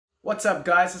What's up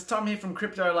guys, it's Tom here from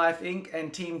Crypto Life Inc.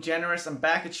 and Team Generous. I'm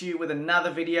back at you with another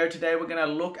video. Today we're going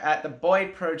to look at the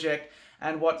BOID project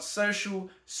and what social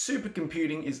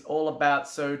supercomputing is all about.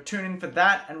 So tune in for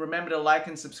that and remember to like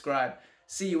and subscribe.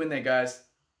 See you in there guys.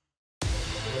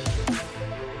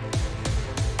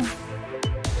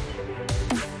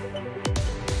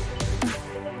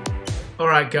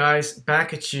 Alright guys,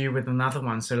 back at you with another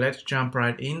one. So let's jump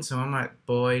right in. So I'm at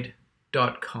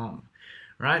BOID.com.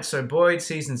 Right, so BOID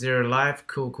Season 0 Live,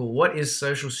 cool. What is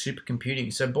social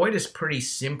supercomputing? So BOID is pretty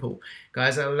simple,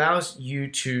 guys. It allows you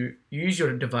to use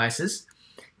your devices,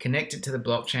 connect it to the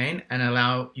blockchain, and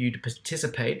allow you to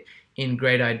participate in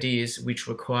great ideas which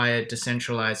require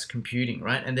decentralized computing,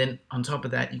 right? And then on top of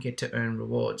that, you get to earn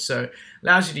rewards. So it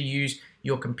allows you to use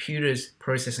your computer's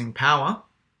processing power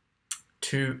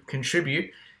to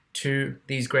contribute to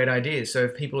these great ideas. So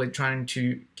if people are trying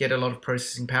to get a lot of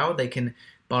processing power, they can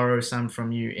borrow some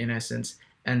from you in essence,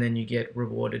 and then you get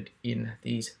rewarded in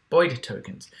these BOID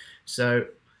tokens. So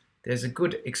there's a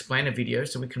good explainer video,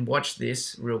 so we can watch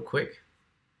this real quick.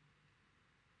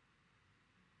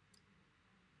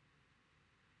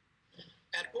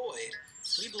 At BOID,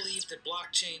 we believe that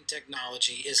blockchain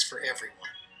technology is for everyone.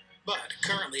 But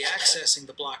currently accessing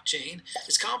the blockchain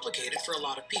is complicated for a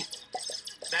lot of people.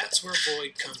 That's where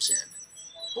BOID comes in.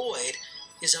 BOID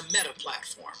is a meta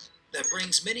platform that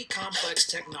brings many complex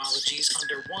technologies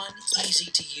under one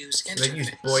easy-to-use interface. They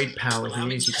use BOID power here,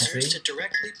 allowing as you can users see. to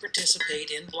directly participate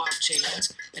in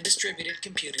blockchains and distributed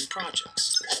computing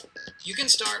projects. You can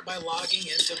start by logging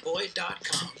into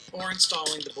BOID.com or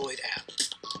installing the BOID app.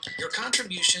 Your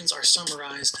contributions are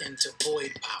summarized into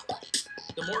BOID power.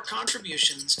 The more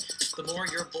contributions, the more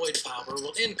your BOID power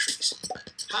will increase.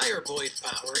 Higher BOID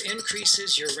power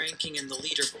increases your ranking in the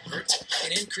leaderboards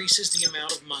and increases the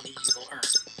amount of money you will earn.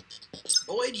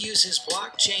 BOID uses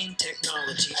blockchain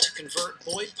technology to convert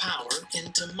BOID power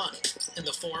into money in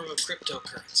the form of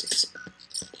cryptocurrencies.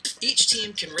 Each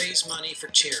team can raise money for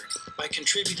charity by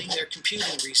contributing their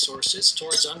computing resources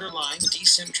towards underlying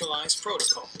decentralized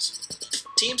protocols.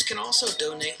 Teams can also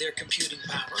donate their computing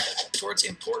power towards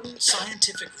important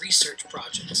scientific research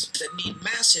projects that need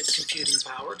massive computing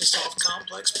power to solve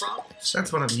complex problems.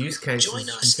 That's one of the use cases. Join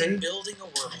us in building a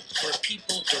world where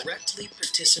people directly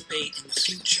participate in the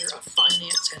future of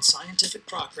finance and scientific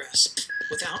progress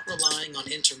without relying on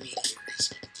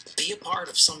intermediaries. Be a part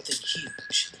of something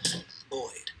huge.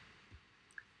 BOID.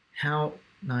 How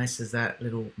nice is that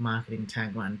little marketing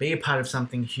tagline? Be a part of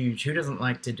something huge. Who doesn't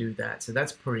like to do that? So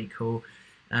that's pretty cool.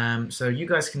 So you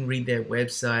guys can read their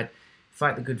website,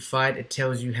 Fight the Good Fight. It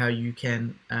tells you how you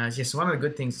can, yes, one of the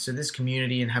good things, so this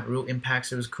community and have a real impact.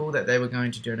 So it was cool that they were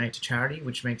going to donate to charity,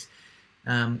 which makes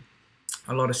a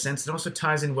lot of sense. It also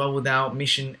ties in well with our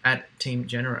mission at Team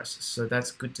Generous. So that's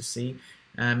good to see.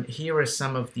 Here are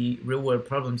some of the real world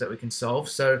problems that we can solve.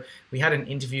 So we had an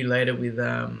interview later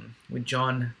with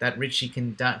John that Richie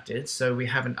conducted. So we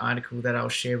have an article that I'll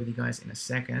share with you guys in a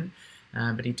second.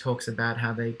 But he talks about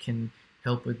how they can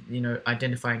help with,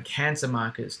 identifying cancer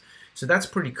markers. So that's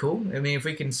pretty cool. I mean, if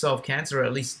we can solve cancer or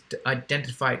at least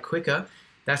identify it quicker,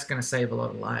 that's going to save a lot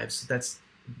of lives. So that's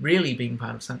really being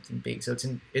part of something big. So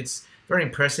it's very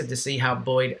impressive to see how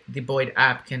the BOID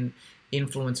app can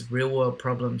influence real world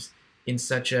problems in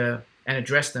and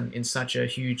address them in such a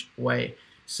huge way.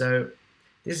 So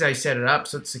this is how you set it up.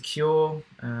 So it's secure,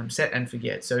 set and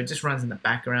forget. So it just runs in the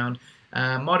background.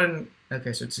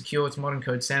 Okay, so it's secure, it's modern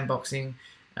code sandboxing,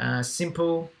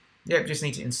 simple. Yep, just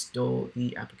need to install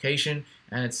the application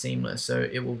and it's seamless. So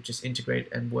it will just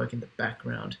integrate and work in the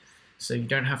background. So you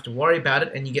don't have to worry about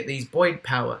it and you get these BOID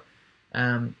power.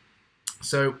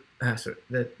 So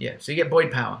you get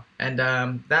BOID power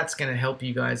and that's going to help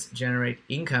you guys generate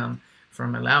income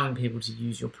from allowing people to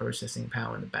use your processing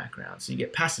power in the background. So you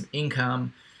get passive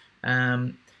income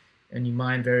and you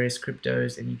mine various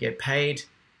cryptos and you get paid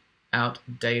out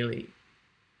daily,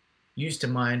 used to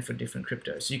mine for different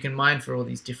cryptos. So you can mine for all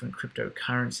these different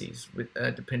cryptocurrencies with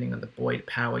depending on the BOID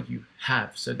power you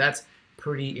have. So that's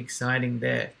pretty exciting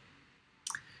there.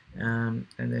 And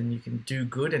then you can do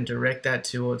good and direct that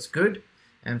towards good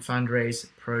and fundraise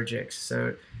projects.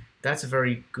 So that's a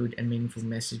very good and meaningful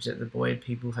message that the BOID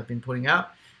people have been putting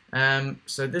out.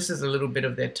 So this is a little bit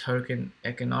of their token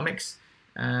economics.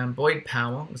 BOID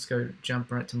power, let's go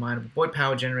jump right to mine. BOID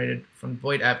power generated from the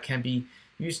BOID app can be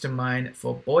used to mine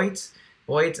for BOIDs.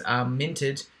 BOIDs are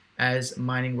minted as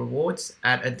mining rewards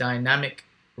at a dynamic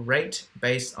rate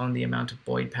based on the amount of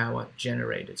BOID power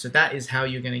generated. So that is how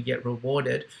you're going to get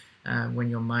rewarded when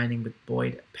you're mining with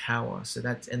BOID power. So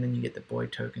and then you get the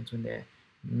BOID tokens when they're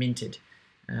minted.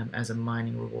 as a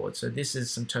mining reward. So this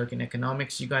is some token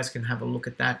economics. You guys can have a look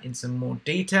at that in some more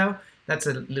detail. That's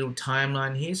a little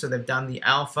timeline here. So they've done the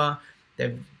alpha.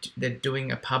 They're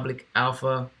doing a public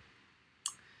alpha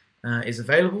is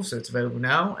available, so it's available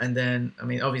now. And then, I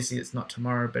mean, obviously it's not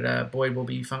tomorrow, but BOID will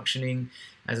be functioning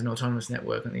as an autonomous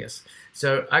network on this.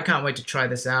 So I can't wait to try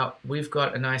this out. We've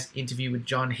got a nice interview with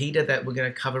John Heder that we're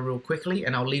going to cover real quickly,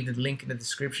 and I'll leave the link in the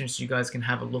description so you guys can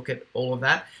have a look at all of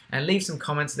that and leave some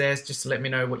comments there just to let me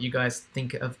know what you guys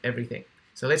think of everything.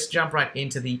 So let's jump right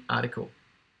into the article.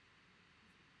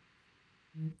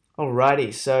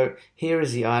 Alrighty, so here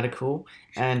is the article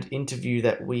and interview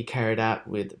that we carried out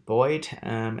with BOID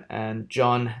and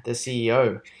John, the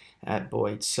CEO at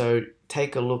BOID. So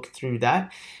take a look through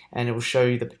that, and it will show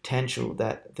you the potential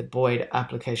that the BOID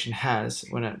application has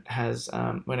when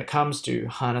it comes to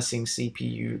harnessing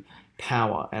CPU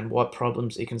power and what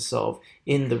problems it can solve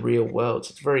in the real world.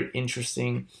 So it's very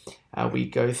interesting. We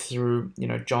go through,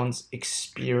 John's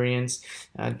experience,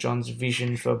 John's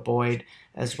vision for BOID,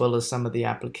 as well as some of the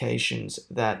applications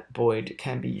that BOID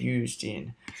can be used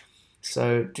in.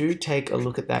 So do take a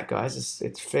look at that, guys.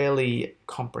 It's fairly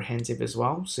comprehensive as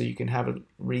well, so you can have a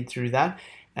read through that.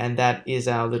 And that is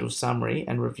our little summary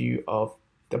and review of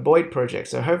the BOID project.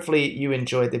 So hopefully you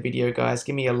enjoyed the video, guys.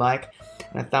 Give me a like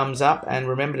and a thumbs up, and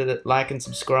remember to like and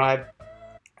subscribe,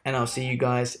 and I'll see you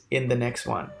guys in the next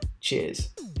one. Cheers.